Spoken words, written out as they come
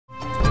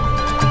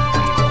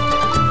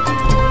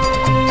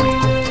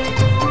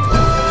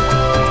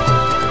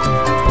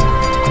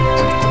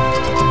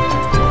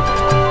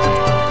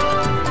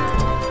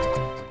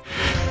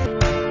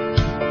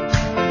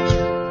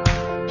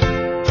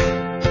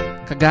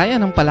Kagaya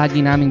ng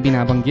palagi naming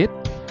binabanggit,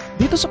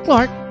 dito sa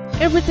Clark,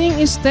 everything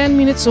is 10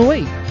 minutes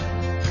away.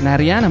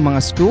 Nariyan ang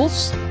mga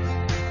schools,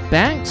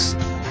 banks,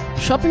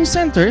 shopping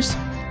centers,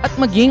 at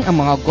maging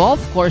ang mga golf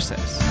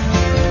courses.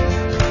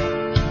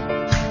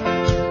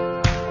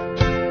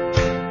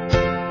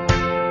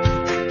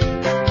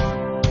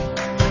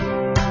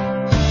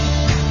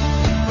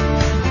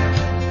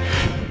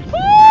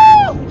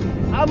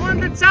 I'm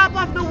on the top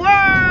of the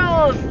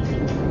world!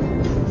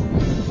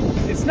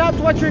 It's not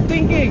what you're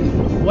thinking.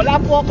 Wala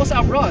po ako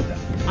sa abroad.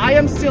 I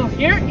am still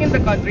here in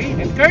the country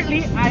and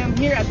currently I am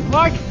here at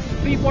Clark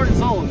Freeport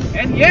Zone.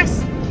 And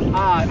yes,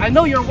 I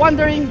know you're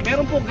wondering,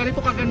 meron po ganito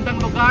kagandang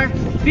lugar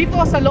dito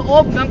sa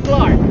loob ng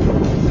Clark.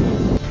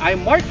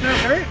 I'm Mark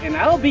Nerder and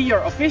I'll be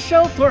your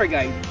official tour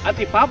guide. At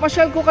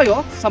ipapasyal ko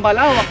kayo sa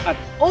malawak at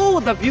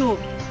the view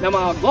ng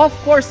mga golf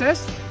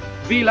courses,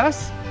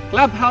 villas,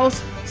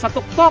 clubhouse sa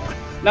tuktok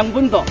ng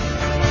bundok.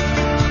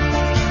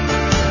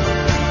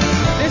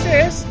 This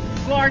is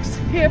Clark's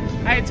Hip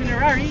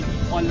Itinerary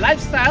on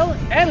Lifestyle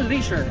and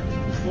Leisure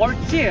for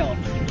Chill,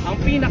 ang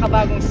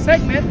pinakabagong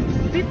segment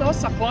dito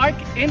sa Clark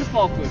in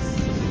Focus.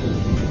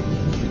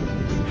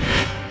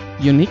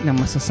 Unique na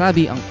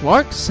masasabi ang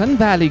Clark Sun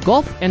Valley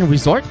Golf and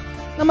Resort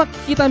na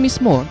makikita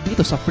mismo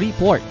dito sa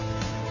Freeport.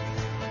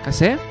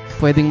 Kasi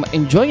pwedeng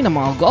ma-enjoy ng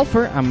mga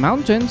golfer ang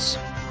mountains,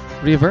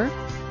 river,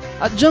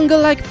 at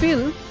jungle-like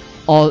feel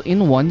all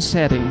in one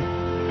setting.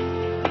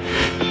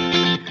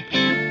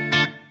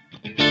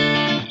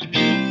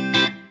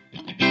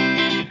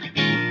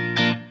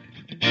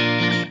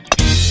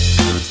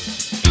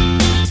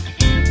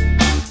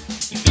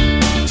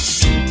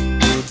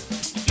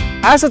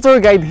 As a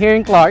tour guide here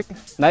in Clark,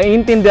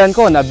 naiintindihan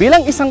ko na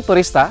bilang isang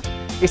turista,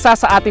 isa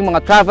sa ating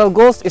mga travel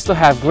goals is to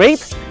have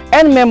great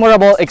and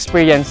memorable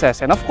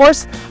experiences. And of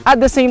course, at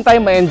the same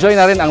time, ma-enjoy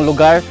na rin ang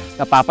lugar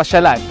na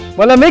papasyalan.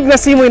 Malamig na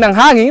simoy ng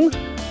hangin,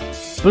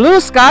 blue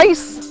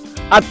skies,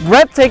 at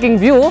breathtaking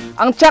view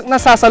ang tiyak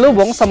na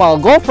sasalubong sa mga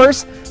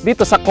golfers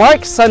dito sa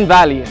Clark Sun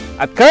Valley.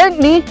 At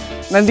currently,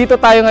 nandito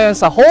tayo ngayon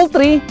sa Hole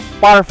 3,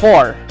 Par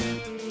 4.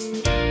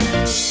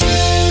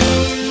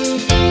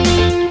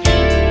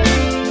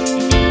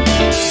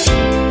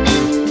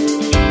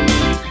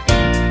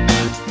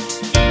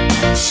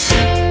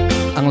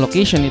 Ang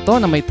location nito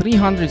na may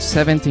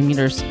 370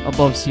 meters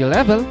above sea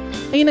level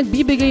ay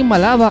nagbibigay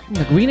malawak na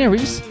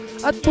greeneries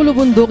at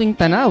pulubunduking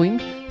tanawin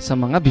sa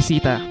mga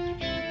bisita.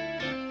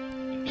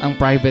 Ang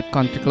private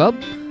country club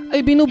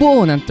ay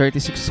binubuo ng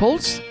 36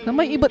 holes na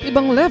may iba't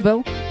ibang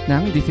level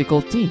ng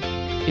difficulty.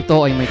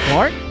 Ito ay may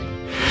Clark,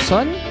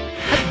 Sun,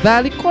 at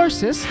Valley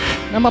courses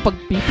na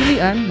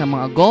mapagpipilian ng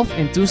mga golf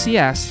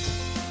enthusiasts.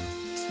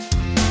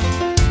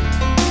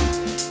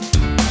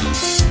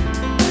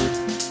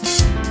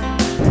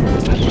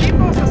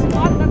 Dito sa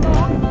spot na to,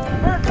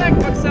 perfect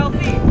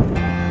mag-selfie.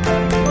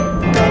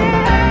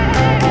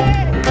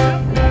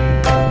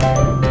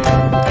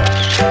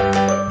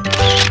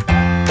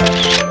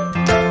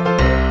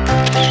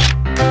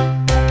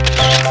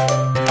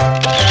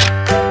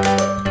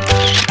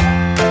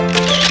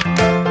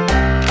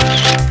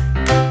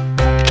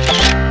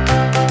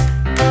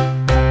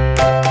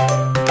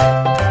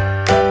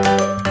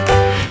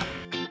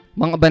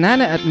 Mga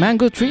banana at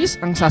mango trees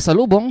ang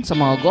sasalubong sa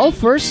mga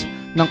golfers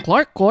ng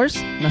Clark Course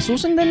na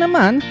susundan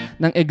naman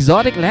ng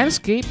exotic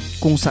landscape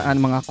kung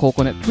saan mga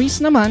coconut trees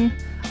naman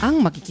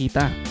ang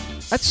makikita.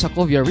 At sa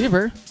Covia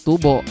River,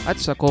 Tubo at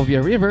sa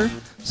Covia River,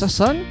 sa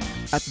Sun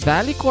at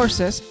Valley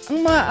courses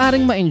ang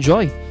maaaring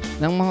ma-enjoy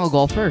ng mga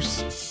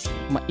golfers.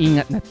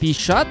 Maingat na tee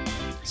shot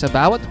sa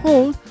bawat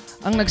hole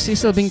ang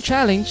nagsisilbing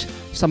challenge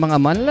sa mga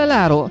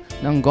manlalaro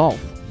ng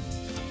golf.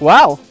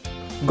 Wow!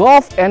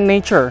 Golf and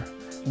nature.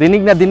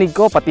 Dinig na dinig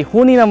ko pati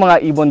huni ng mga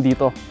ibon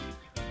dito.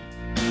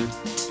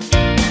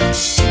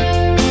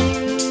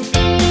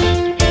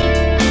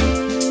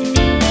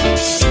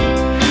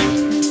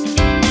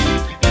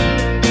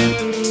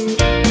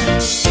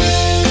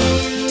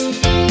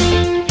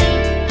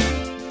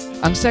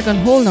 Ang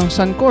second hole ng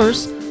Sun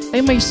Course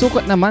ay may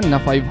sukat naman na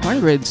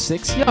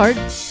 506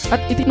 yards at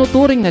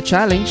itinuturing na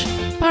challenge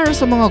para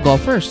sa mga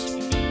golfers.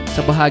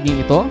 Sa bahaging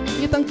ito,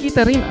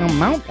 kitang-kita rin ang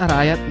Mount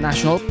Arayat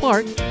National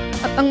Park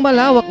at ang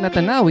malawak na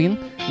tanawin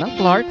ng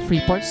Clark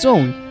Freeport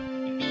Zone.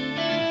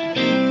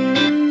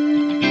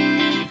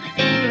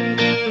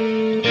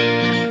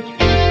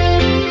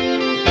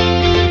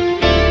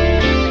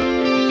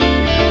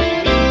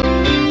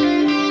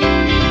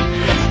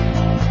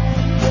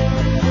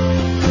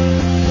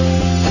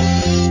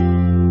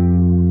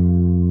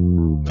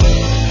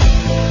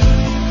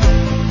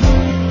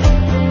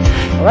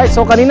 Alright,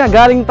 so kanina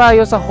galing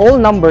tayo sa hole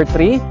number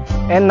 3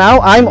 and now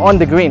I'm on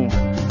the green.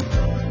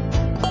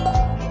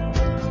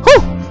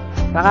 Whew!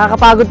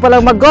 Nakakapagod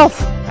palang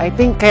mag-golf. I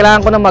think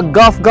kailangan ko na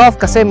mag-golf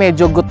kasi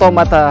medyo gutom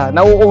at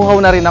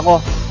nauuhaw na rin ako.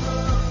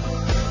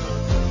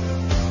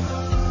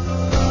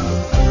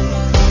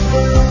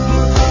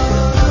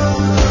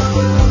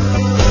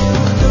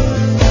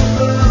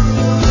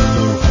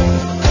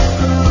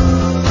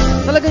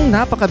 Talagang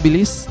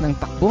napakabilis ng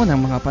takbo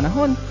ng mga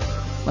panahon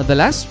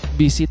Madalas,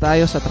 busy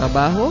tayo sa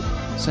trabaho,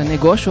 sa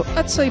negosyo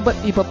at sa iba't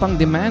iba pang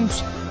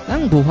demands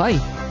ng buhay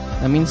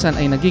na minsan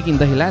ay nagiging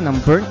dahilan ng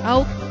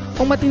burnout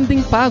o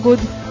matinding pagod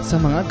sa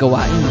mga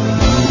gawain.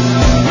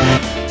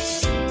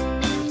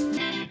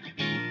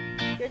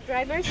 Your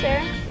driver, sir.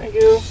 Thank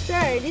you.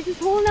 Sir, this is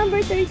hole number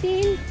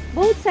 13.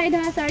 Both side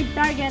has our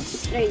target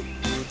straight.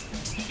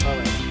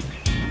 Alright.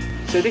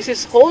 So this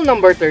is hole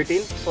number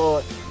 13.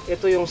 So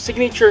ito yung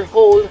signature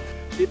hole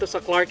dito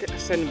sa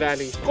Clarkson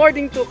Valley.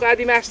 According to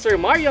Caddy Master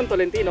Marion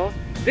Tolentino,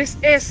 this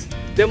is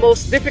the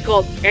most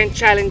difficult and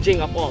challenging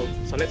of all.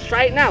 So let's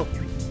try it now.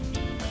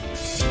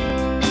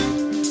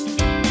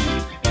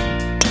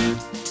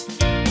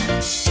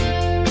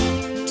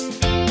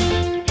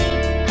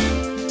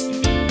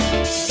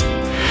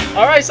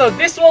 Alright, so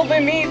this will be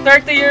me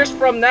 30 years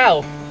from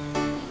now.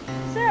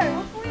 Sir,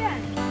 wag po yan.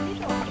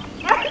 Dito.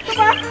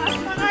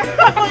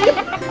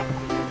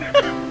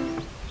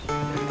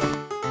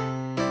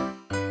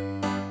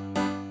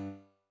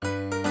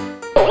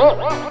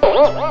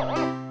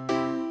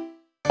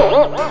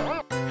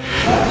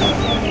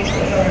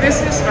 This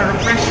is a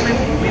refreshment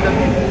with a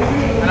view.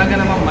 Talaga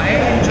namang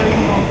ma-enjoy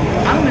mo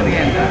ang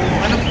merienda.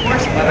 And of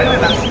course,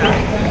 ma-relax ka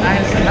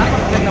dahil sa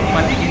napakagandang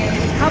paligid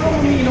habang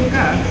umiinom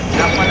ka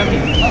ng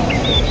malamig.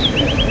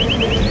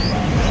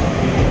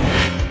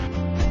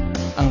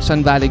 Ang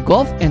Sun Valley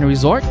Golf and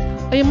Resort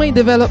ay may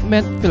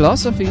development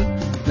philosophy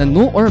na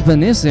New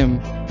Urbanism,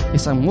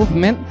 isang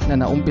movement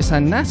na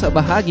naumpisan na sa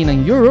bahagi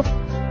ng Europe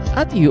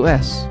at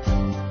US.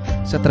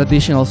 Sa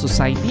traditional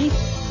society,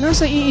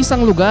 nasa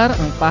iisang lugar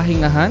ang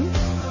pahingahan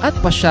at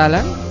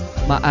pasyalan,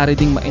 maaari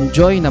ding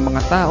ma-enjoy ng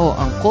mga tao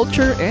ang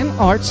culture and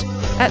arts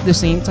at the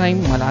same time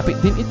malapit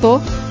din ito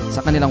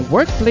sa kanilang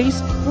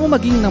workplace o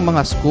maging ng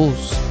mga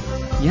schools.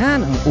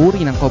 Yan ang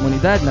uri ng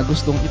komunidad na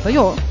gustong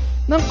itayo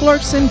ng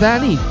Clarkson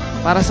Valley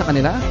para sa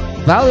kanila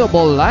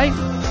valuable life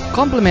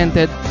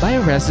complemented by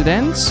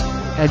residents,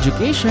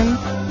 education,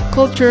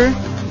 culture,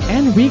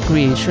 and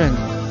recreation.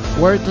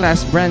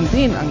 World-class brand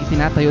din ang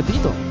itinatayo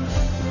dito.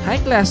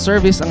 High-class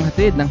service ang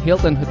hatid ng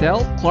Hilton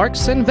Hotel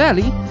Clarkson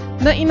Valley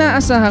na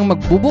inaasahang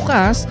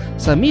magbubukas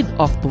sa mid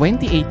of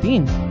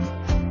 2018.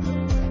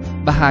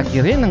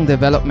 Bahagi rin ng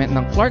development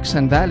ng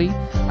Clarkson Valley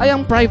ay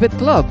ang private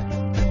club,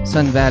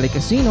 Sun Valley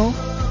Casino,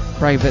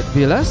 private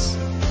villas,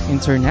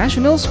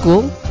 international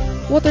school,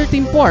 water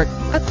theme park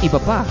at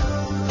iba pa.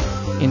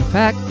 In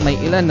fact, may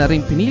ilan na rin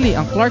pinili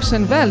ang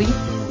Clarkson Valley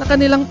na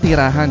kanilang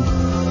tirahan.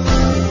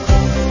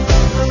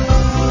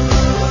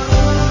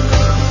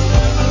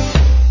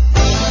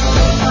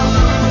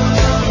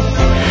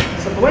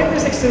 Sa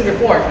 2016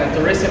 report ng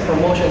Tourism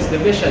Promotions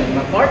Division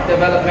ng Clark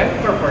Development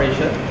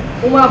Corporation,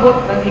 umabot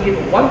ng higit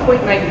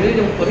 1.9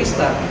 milyong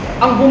turista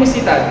ang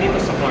bumisita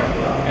dito sa Clark.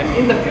 And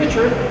in the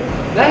future,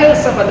 dahil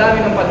sa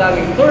padami ng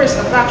padaming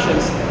tourist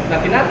attractions na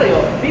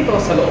tinatayo dito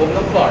sa loob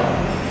ng Clark.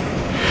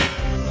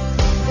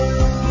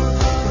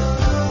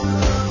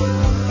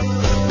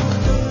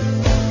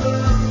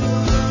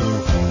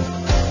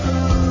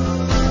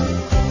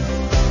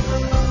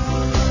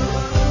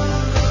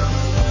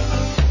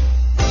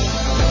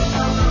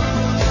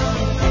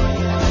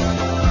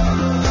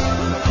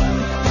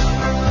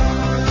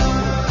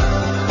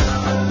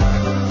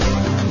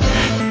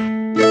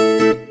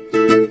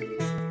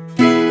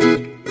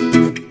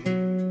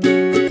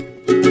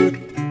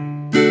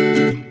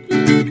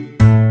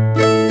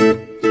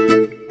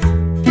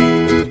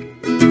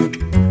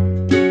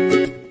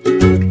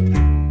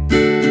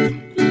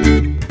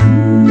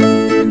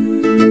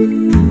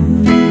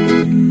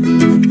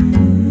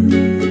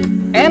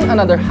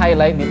 Another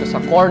highlight dito sa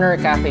Corner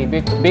Cafe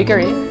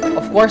Bakery,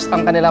 of course,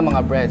 ang kanilang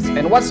mga breads.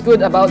 And what's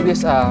good about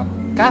this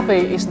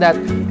cafe is that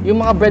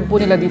yung mga bread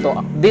po nila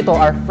dito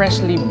are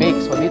freshly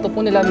baked. So dito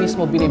po nila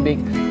mismo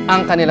binibake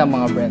ang kanilang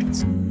mga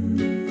breads.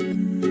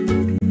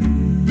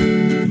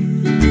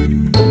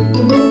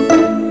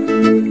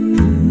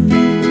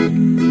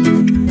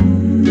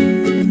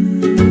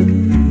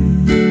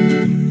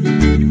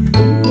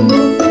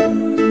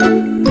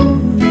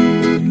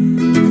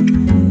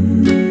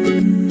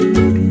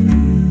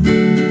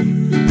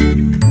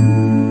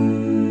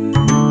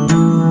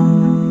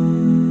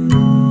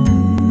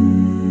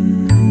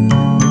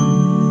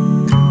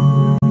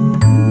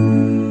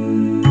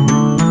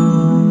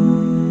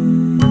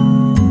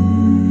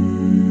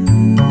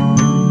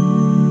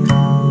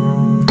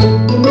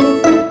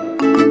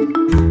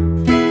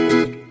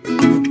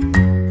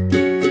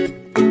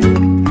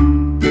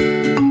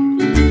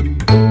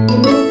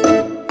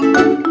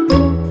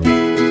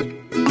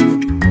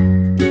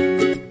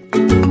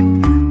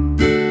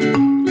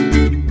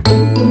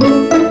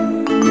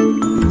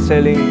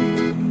 Selling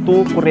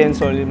 2 Korean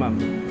only, ma'am.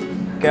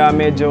 Kaya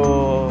medyo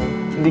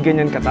hindi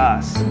ganyan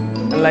kataas.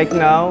 Unlike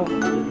now,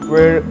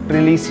 we're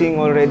releasing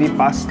already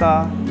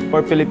pasta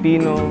for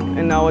Filipino.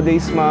 And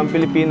nowadays, ma'am,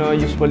 Filipino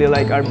usually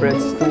like our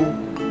breads too,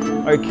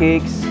 our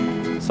cakes.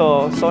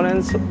 So on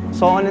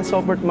and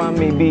so forth, ma'am,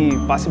 maybe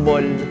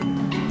possible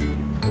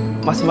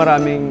mas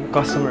maraming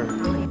customer.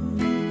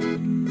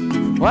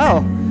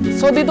 Wow!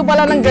 So dito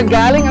pala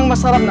nanggagaling ang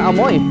masarap na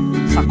amoy.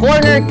 sa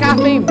Corner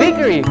Cafe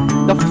Bakery,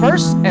 the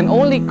first and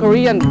only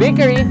Korean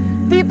bakery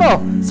dito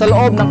sa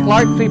loob ng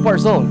Clark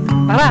Freeport Zone.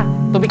 Tara,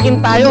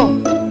 tumikin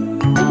tayo!